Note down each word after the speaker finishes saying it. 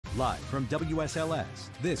Live from WSLS,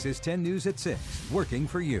 this is 10 News at 6, working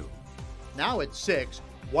for you. Now at 6,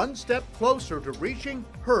 one step closer to reaching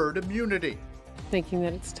herd immunity. Thinking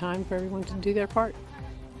that it's time for everyone to do their part.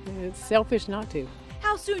 It's selfish not to.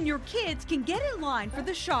 How soon your kids can get in line for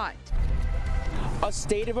the shot. A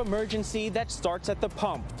state of emergency that starts at the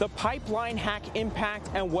pump, the pipeline hack impact,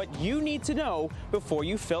 and what you need to know before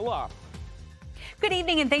you fill up. Good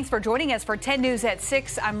evening and thanks for joining us for 10 News at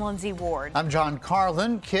 6. I'm Lindsay Ward. I'm John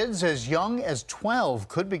Carlin. Kids as young as 12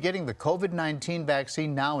 could be getting the COVID-19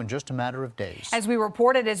 vaccine now in just a matter of days. As we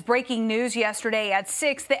reported as breaking news yesterday at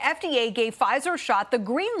 6, the FDA gave Pfizer's shot the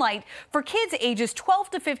green light for kids ages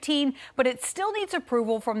 12 to 15, but it still needs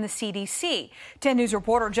approval from the CDC. 10 News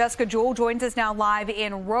reporter Jessica Jewell joins us now live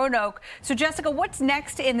in Roanoke. So Jessica, what's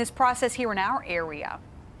next in this process here in our area?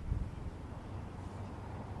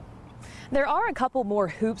 There are a couple more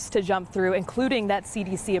hoops to jump through, including that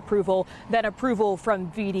CDC approval, then approval from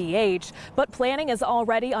VDH. But planning is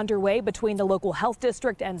already underway between the local health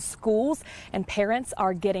district and schools, and parents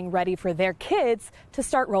are getting ready for their kids to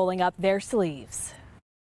start rolling up their sleeves.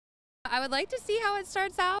 I would like to see how it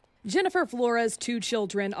starts out. Jennifer Flora's 2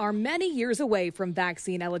 children are many years away from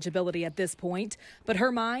vaccine eligibility at this point, but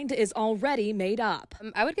her mind is already made up.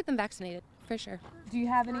 I would get them vaccinated, for sure. Do you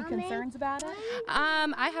have any concerns about it?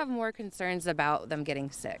 I have more concerns about them getting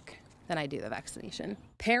sick than I do the vaccination.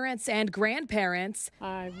 Parents and grandparents,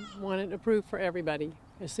 I want it approved for everybody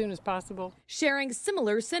as soon as possible. sharing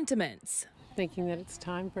similar sentiments. Thinking that it's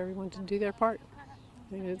time for everyone to do their part.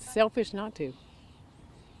 It's selfish not to.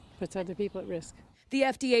 Puts other people at risk. The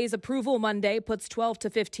FDA's approval Monday puts 12 to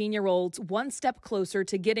 15-year-olds one step closer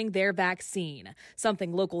to getting their vaccine,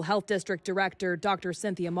 something local health district director Dr.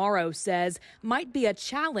 Cynthia Morrow says might be a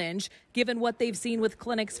challenge given what they've seen with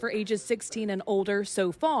clinics for ages 16 and older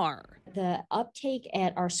so far. The uptake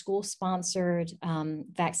at our school-sponsored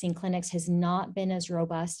vaccine clinics has not been as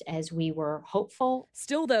robust as we were hopeful.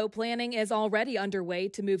 Still, though, planning is already underway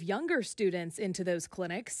to move younger students into those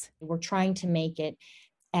clinics. We're trying to make it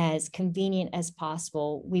as convenient as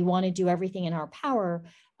possible. We want to do everything in our power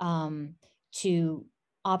to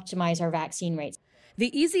optimize our vaccine rates.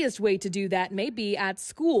 The easiest way to do that may be at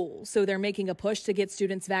school, so they're making a push to get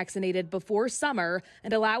students vaccinated before summer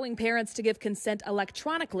and allowing parents to give consent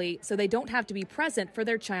electronically so they don't have to be present for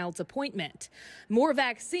their child's appointment. More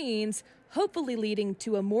vaccines, hopefully leading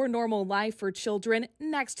to a more normal life for children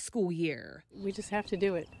next school year. We just have to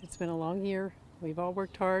do it. It's been a long year. We've all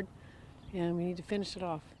worked hard, and we need to finish it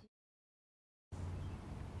off.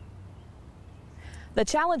 The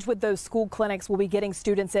challenge with those school clinics will be getting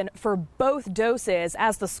students in for both doses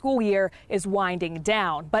as the school year is winding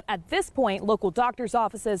down. But at this point, local doctors'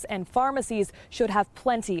 offices and pharmacies should have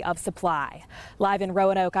plenty of supply. Live in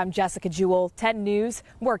Roanoke, I'm Jessica Jewell, 10 News,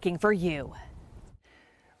 working for you.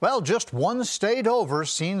 Well, just one state over,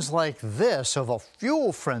 scenes like this of a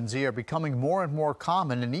fuel frenzy are becoming more and more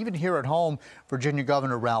common. And even here at home, Virginia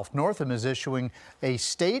Governor Ralph Northam is issuing a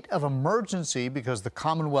state of emergency because the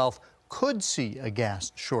Commonwealth could see a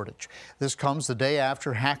gas shortage. This comes the day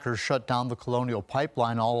after hackers shut down the Colonial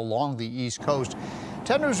Pipeline all along the East Coast.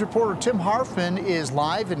 10 News reporter Tim Harfman is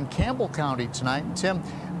live in Campbell County tonight. And Tim,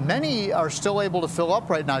 many are still able to fill up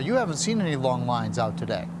right now. You haven't seen any long lines out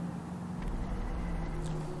today.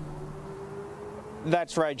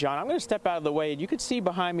 That's right, John. I'm going to step out of the way, and you can see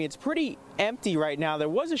behind me it's pretty empty right now. There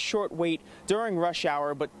was a short wait during rush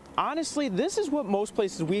hour, but honestly, this is what most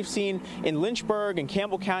places we've seen in Lynchburg and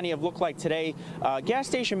Campbell County have looked like today. Gas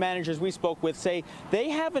station managers we spoke with say they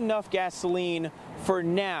have enough gasoline for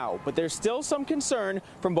now, but there's still some concern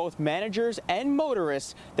from both managers and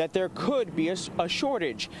motorists that there could be a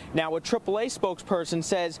shortage. Now, a AAA spokesperson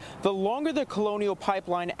says the longer the Colonial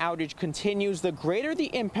Pipeline outage continues, the greater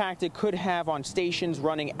the impact it could have on stations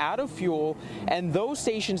running out of fuel, and those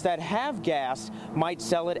stations that have gas might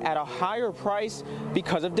sell it at a higher price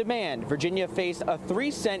because of demand. Virginia faced a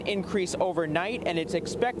 3-cent increase overnight, and it's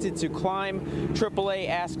expected to climb. AAA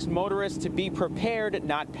asks motorists to be prepared,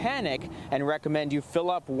 not panic, and recommend you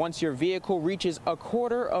fill up once your vehicle reaches a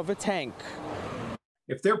quarter of a tank.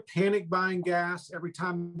 If they're panic buying gas every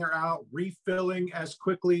time they're out, refilling as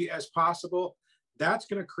quickly as possible, that's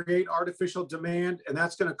going to create artificial demand, and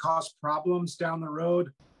that's going to cause problems down the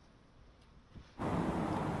road.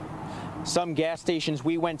 Some gas stations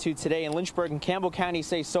we went to today in Lynchburg and Campbell County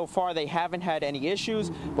say so far they haven't had any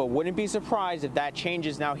issues, but wouldn't be surprised if that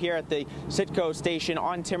changes. Now here at the Citgo station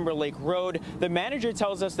on Timberlake Road, the manager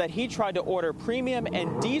tells us that he tried to order premium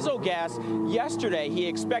and diesel gas yesterday. He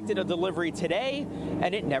expected a delivery today,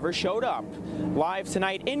 and it never showed up. Live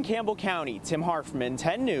tonight in Campbell County, Tim Harfman,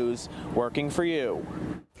 10 News, working for you.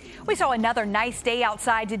 We saw another nice day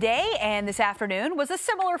outside today, and this afternoon was a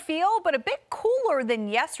similar feel, but a bit cooler than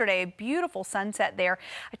yesterday. A beautiful sunset there.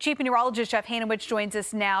 Chief Meteorologist Jeff Hanowich joins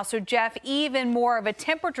us now. So, Jeff, even more of a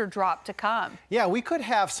temperature drop to come. Yeah, we could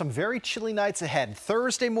have some very chilly nights ahead.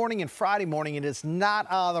 Thursday morning and Friday morning, it is not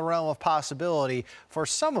out of the realm of possibility for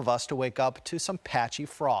some of us to wake up to some patchy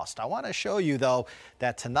frost. I want to show you, though,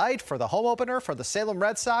 that tonight for the home opener for the Salem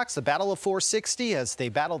Red Sox, the Battle of 460 as they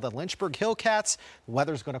battle the Lynchburg Hillcats, the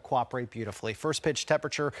weather's going to cooperate beautifully. First pitch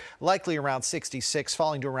temperature likely around 66,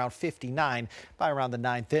 falling to around 59 by around the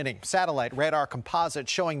 9th inning. Satellite radar composite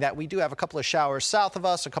showing that we do have a couple of showers south of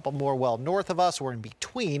us, a couple more well north of us. We're in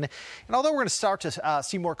between. And although we're going to start to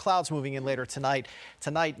see more clouds moving in later tonight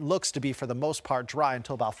looks to be for the most part dry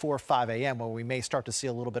until about 4 or 5 a.m. where we may start to see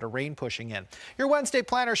a little bit of rain pushing in. Your Wednesday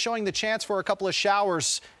planner showing the chance for a couple of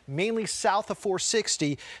showers mainly south of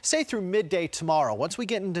 460, say through midday tomorrow. Once we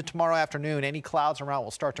get into tomorrow afternoon, any clouds around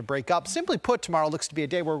will start to break up. Simply put, tomorrow looks to be a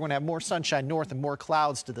day where we're going to have more sunshine north and more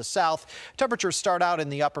clouds to the south. Temperatures start out in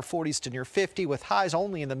the upper 40s to near 50 with highs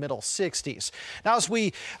only in the middle 60s. Now, as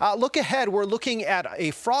we look ahead, we're looking at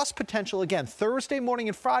a frost potential again Thursday morning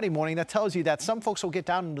and Friday morning. That tells you that some folks will get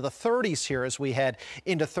down into the 30s here as we head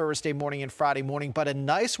into Thursday morning and Friday morning. But a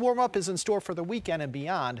nice warm up is in store for the weekend and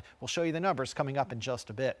beyond. We'll show you the numbers coming up in just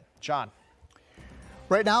a bit. John.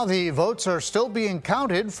 Right now, the votes are still being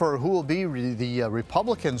counted for who will be the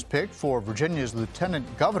Republicans' pick for Virginia's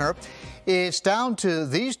Lieutenant Governor. It's down to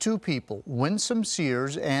these two people, Winsome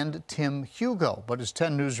Sears and Tim Hugo. But as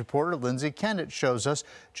 10 News reporter Lindsay Kennett shows us,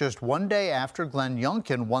 just one day after Glenn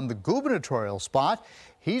Youngkin won the gubernatorial spot,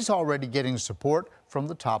 he's already getting support from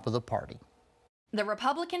the top of the party. The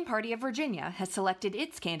Republican Party of Virginia has selected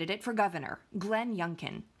its candidate for governor, Glenn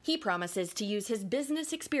Youngkin. He promises to use his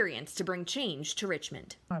business experience to bring change to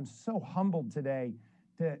Richmond. I'm so humbled today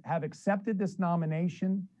to have accepted this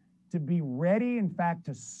nomination, to be ready, in fact,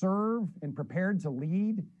 to serve and prepared to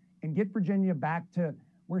lead and get Virginia back to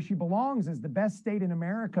where she belongs as the best state in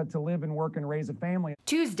America to live and work and raise a family.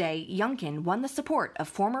 Tuesday, Youngkin won the support of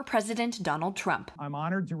former President Donald Trump. I'm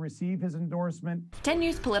honored to receive his endorsement. 10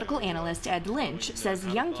 News political analyst Ed Lynch says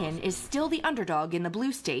Youngkin is still the underdog in the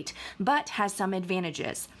blue state, but has some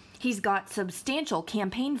advantages. He's got substantial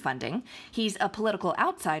campaign funding, he's a political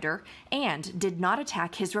outsider, and did not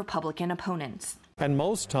attack his Republican opponents. And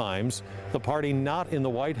most times, the party not in the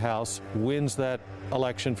White House wins that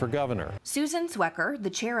election for governor. Susan Zwecker, the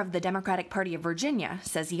chair of the Democratic Party of Virginia,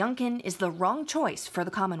 says Youngkin is the wrong choice for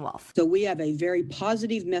the Commonwealth. So we have a very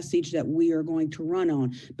positive message that we are going to run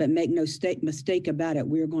on, but make no mistake about it,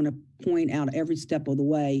 we are going to point out every step of the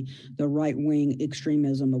way the right-wing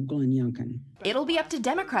extremism of Glenn Youngkin. It'll be up to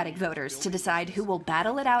Democratic voters to decide who will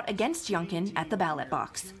battle it out against Youngkin at the ballot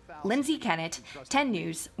box. Lindsay Kennett, 10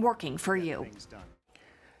 News, working for you.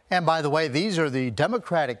 And by the way, these are the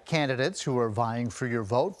Democratic candidates who are vying for your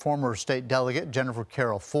vote. Former State Delegate Jennifer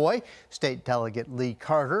Carroll Foy, State Delegate Lee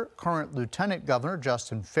Carter, current Lieutenant Governor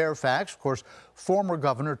Justin Fairfax, of course, former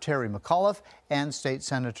Governor Terry McAuliffe, and State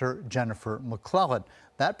Senator Jennifer McClellan.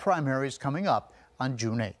 That primary is coming up on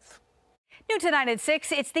June 8th. New tonight at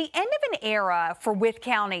 6, it's the end of an era for Wythe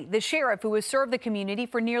County. The sheriff, who has served the community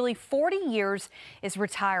for nearly 40 years, is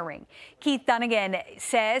retiring. Keith Dunagan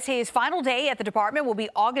says his final day at the department will be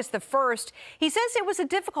August the 1st. He says it was a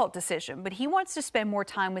difficult decision, but he wants to spend more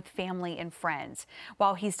time with family and friends.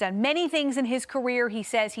 While he's done many things in his career, he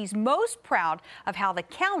says he's most proud of how the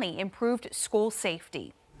county improved school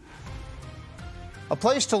safety. A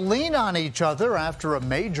place to lean on each other after a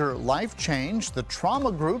major life change, the trauma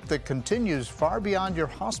group that continues far beyond your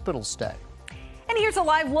hospital stay. And here's a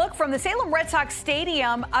live look from the Salem Red Sox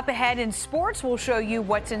Stadium. Up ahead in sports, we'll show you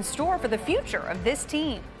what's in store for the future of this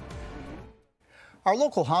team. Our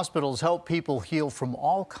local hospitals help people heal from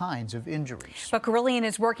all kinds of injuries. But Carilion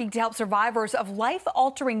is working to help survivors of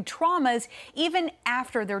life-altering traumas even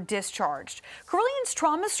after they're discharged. Carilion's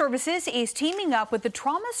Trauma Services is teaming up with the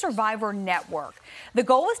Trauma Survivor Network. The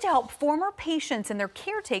goal is to help former patients and their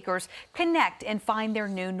caretakers connect and find their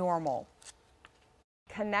new normal.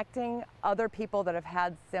 Connecting other people that have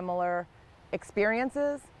had similar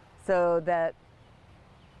experiences so that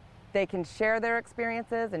they can share their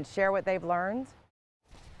experiences and share what they've learned.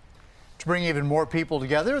 To bring even more people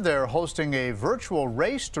together, they're hosting a virtual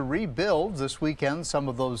race to rebuild this weekend. Some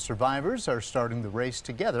of those survivors are starting the race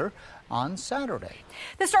together on Saturday.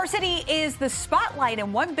 The Star City is the spotlight,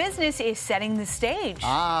 and one business is setting the stage.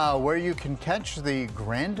 Where you can catch the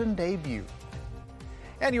Grandin debut.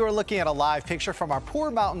 And you are looking at a live picture from our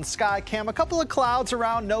poor mountain sky cam. A couple of clouds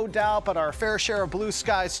around, no doubt, but our fair share of blue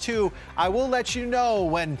skies too. I will let you know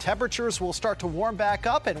when temperatures will start to warm back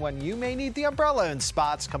up and when you may need the umbrella in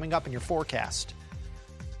spots coming up in your forecast.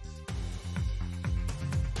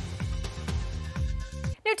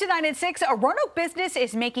 New tonight at 6, a Roanoke business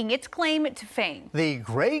is making its claim to fame. The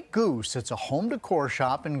Grey Goose, it's a home decor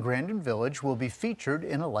shop in Grandin Village, will be featured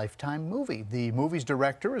in a Lifetime movie. The movie's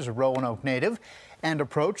director is a Roanoke native and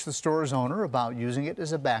approached the store's owner about using it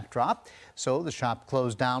as a backdrop. So the shop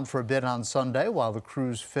closed down for a bit on Sunday while the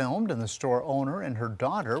crews filmed, and the store owner and her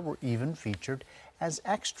daughter were even featured as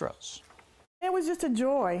extras. It was just a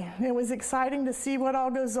joy. It was exciting to see what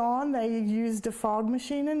all goes on. They used a fog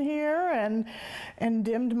machine in here and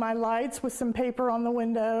dimmed my lights with some paper on the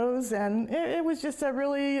windows, and it was just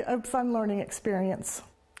a fun learning experience.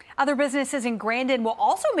 Other businesses in Grandin will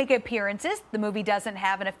also make appearances. The movie doesn't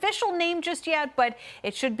have an official name just yet, but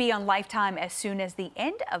it should be on Lifetime as soon as the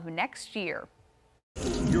end of next year.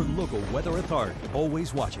 Your local weather authority,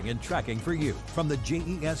 always watching and tracking for you from the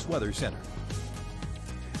JES Weather Center.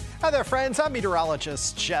 Hi there, friends. I'm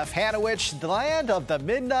meteorologist Jeff Hanowich. The land of the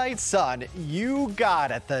midnight sun. You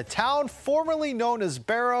got it. The town formerly known as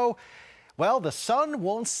Barrow. Well, the sun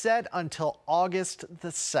won't set until August the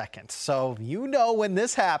 2nd. So you know when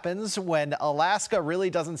this happens, when Alaska really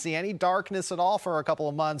doesn't see any darkness at all for a couple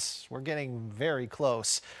of months, we're getting very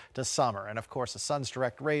close to summer. And of course, the sun's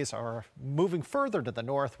direct rays are moving further to the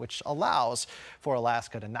north, which allows for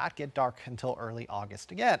Alaska to not get dark until early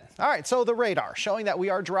August again. All right, so the radar showing that we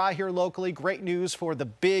are dry here locally. Great news for the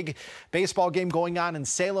big baseball game going on in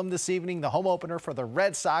Salem this evening. The home opener for the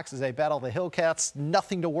Red Sox as they battle the Hillcats.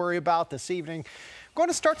 Nothing to worry about this evening. Going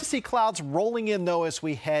to start to see clouds rolling in, though, as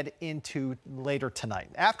we head into later tonight,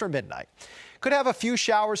 after midnight. Could have a few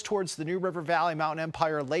showers towards the New River Valley, Mountain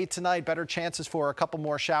Empire late tonight. Better chances for a couple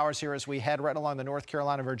more showers here as we head right along the North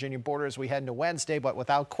Carolina-Virginia border as we head into Wednesday. But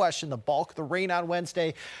without question, the bulk of the rain on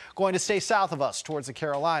Wednesday going to stay south of us towards the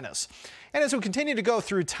Carolinas. And as we continue to go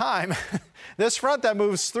through time, this front that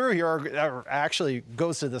moves through here, or actually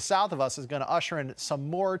goes to the south of us, is going to usher in some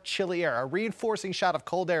more chilly air. A reinforcing shot of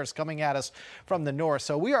cold air is coming at us from the north.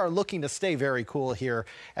 So we are looking to stay very cool here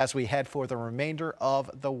as we head for the remainder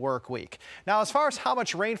of the work week. Now, as far as how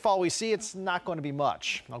much rainfall we see, it's not going to be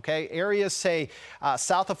much. Okay, areas say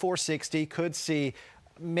south of 460 could see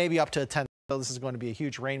maybe up to 10. So this is going to be a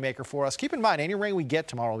huge rainmaker for us. Keep in mind, any rain we get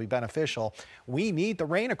tomorrow will be beneficial. We need the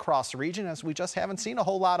rain across the region as we just haven't seen a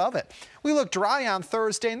whole lot of it. We look dry on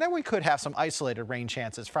Thursday, and then we could have some isolated rain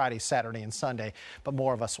chances Friday, Saturday, and Sunday, but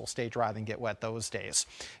more of us will stay dry than get wet those days.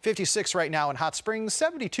 56 right now in Hot Springs,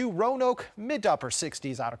 72 Roanoke, mid to upper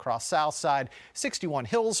 60s out across South Side, 61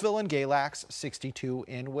 Hillsville and Galax, 62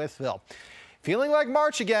 in Wytheville. Feeling like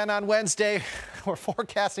March again on Wednesday. We're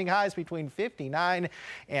forecasting highs between 59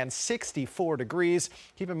 and 64 degrees.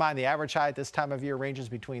 Keep in mind the average high at this time of year ranges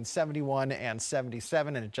between 71 and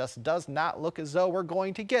 77, and it just does not look as though we're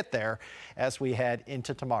going to get there as we head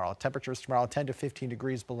into tomorrow. Temperatures tomorrow 10 to 15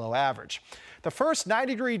 degrees below average. The first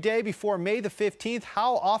 90-degree day before May the 15th,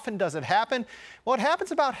 how often does it happen? Well, it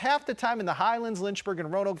happens about half the time in the Highlands, Lynchburg,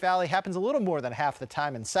 and Roanoke Valley. Happens a little more than half the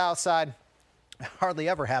time in Southside. Hardly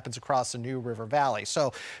ever happens across the New River Valley.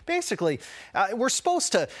 So basically, we're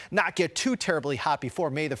supposed to not get too terribly hot before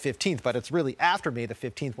May the 15th, but it's really after May the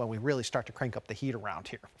 15th when we really start to crank up the heat around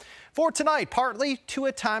here. For tonight, partly to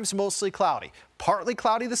at times mostly cloudy. Partly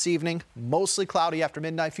cloudy this evening, mostly cloudy after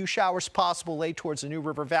midnight. Few showers possible late towards the New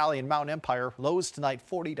River Valley and Mountain Empire. Lows tonight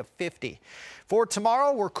 40 to 50. For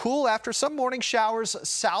tomorrow, we're cool after some morning showers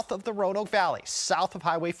south of the Roanoke Valley, south of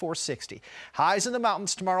Highway 460. Highs in the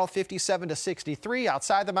mountains tomorrow 57 to 63.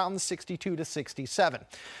 Outside the mountains 62 to 67.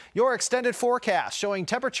 Your extended forecast showing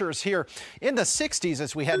temperatures here in the 60s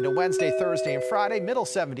as we head into Wednesday, Thursday, and Friday. Middle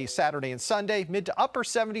 70s Saturday and Sunday. Mid to upper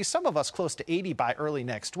 70s. Some of us close to 80 by early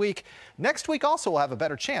next week. Next week also will have a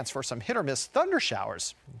better chance for some hit or miss thunder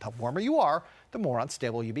showers. The warmer you are, the more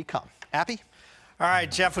unstable you become. Appy? All right,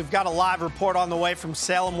 Jeff, we've got a live report on the way from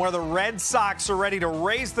Salem where the Red Sox are ready to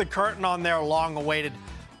raise the curtain on their long-awaited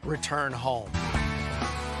return home.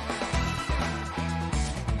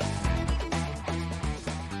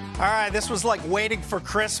 All right, this was like waiting for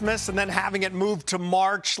Christmas and then having it moved to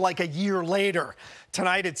March like a year later.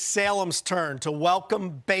 Tonight, it's Salem's turn to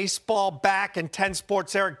welcome baseball back, and 10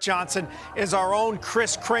 Sports' Eric Johnson is our own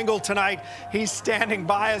Chris Kringle tonight. He's standing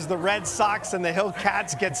by as the Red Sox and the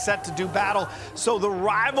Hillcats get set to do battle. So the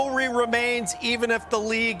rivalry remains even if the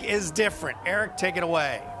league is different. Eric, take it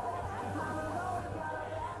away.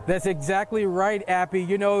 That's exactly right, Appy.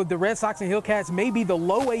 You know, the Red Sox and Hillcats may be the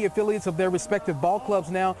low-A affiliates of their respective ball clubs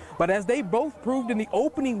now, but as they both proved in the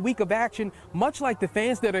opening week of action, much like the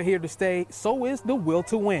fans that are here to stay, so is the will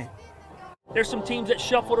to win. There's some teams that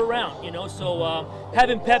shuffled around, you know, so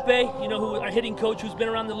having Pepe, you know, who our hitting coach who's been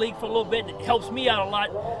around the league for a little bit, it helps me out a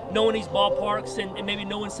lot knowing these ballparks and maybe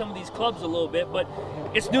knowing some of these clubs a little bit. But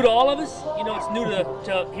it's new to all of us. You know, it's new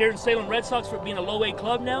to here in Salem Red Sox for being a low-A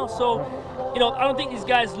club now. So, you know, I don't think these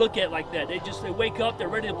guys look at it like that. They wake up, they're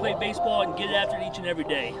ready to play baseball and get it after it each and every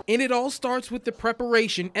day. And it all starts with the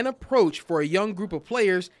preparation and approach for a young group of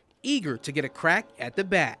players eager to get a crack at the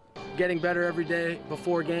bat. Getting better every day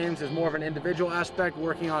before games is more of an individual aspect,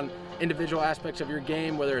 working on individual aspects of your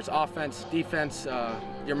game, whether it's offense, defense,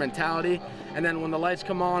 your mentality. And then when the lights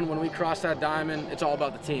come on, when we cross that diamond, it's all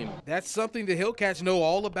about the team. That's something the Hillcats know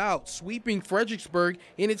all about, sweeping Fredericksburg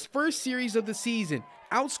in its first series of the season,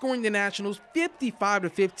 outscoring the Nationals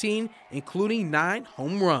 55-15, including 9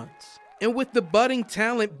 home runs. And with the budding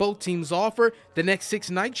talent both teams offer, the next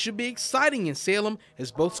 6 nights should be exciting in Salem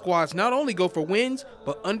as both squads not only go for wins,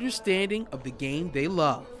 but understanding of the game they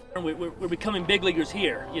love. We're becoming big leaguers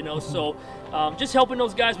here, you know, so just helping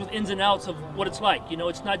those guys with ins and outs of what it's like. You know,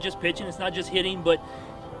 it's not just pitching, it's not just hitting, but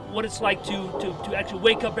what it's like to actually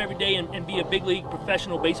wake up every day and be a big league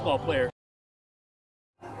professional baseball player.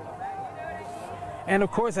 And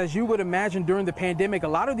of course, as you would imagine during the pandemic, a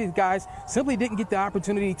lot of these guys simply didn't get the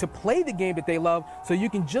opportunity to play the game that they love. So you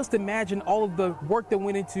can just imagine all of the work that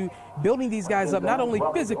went into building these guys up, not only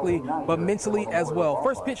physically, but mentally as well.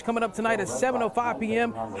 First pitch coming up tonight at 7:05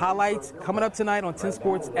 p.m. Highlights coming up tonight on 10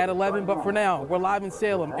 Sports at 11. But for now, we're live in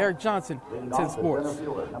Salem. Eric Johnson, 10 Sports.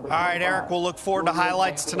 All right, Eric, we'll look forward to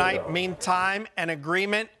highlights tonight. Meantime, an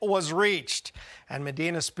agreement was reached, and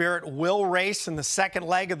Medina Spirit will race in the second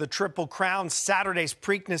leg of the Triple Crown Saturday's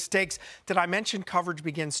Preakness Stakes. Did I mention coverage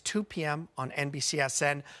begins 2 p.m. on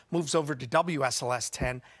NBCSN, moves over to WSLS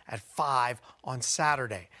 10 at 5 on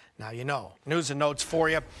Saturday. Now you know. News and notes for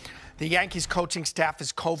you. The Yankees coaching staff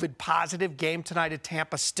is COVID positive. Game tonight at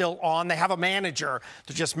Tampa still on. They have a manager.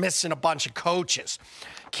 They're just missing a bunch of coaches.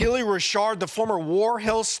 Keely Richard, the former War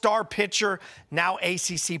Hill star pitcher, now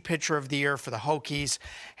ACC Pitcher of the Year for the Hokies.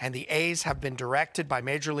 And the A's have been directed by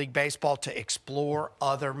Major League Baseball to explore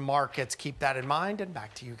other markets. Keep that in mind, and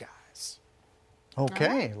back to you guys.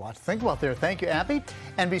 Okay, a lot to think about there. Thank you, Abby.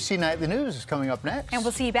 NBC Nightly News is coming up next. And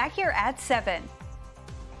we'll see you back here at 7.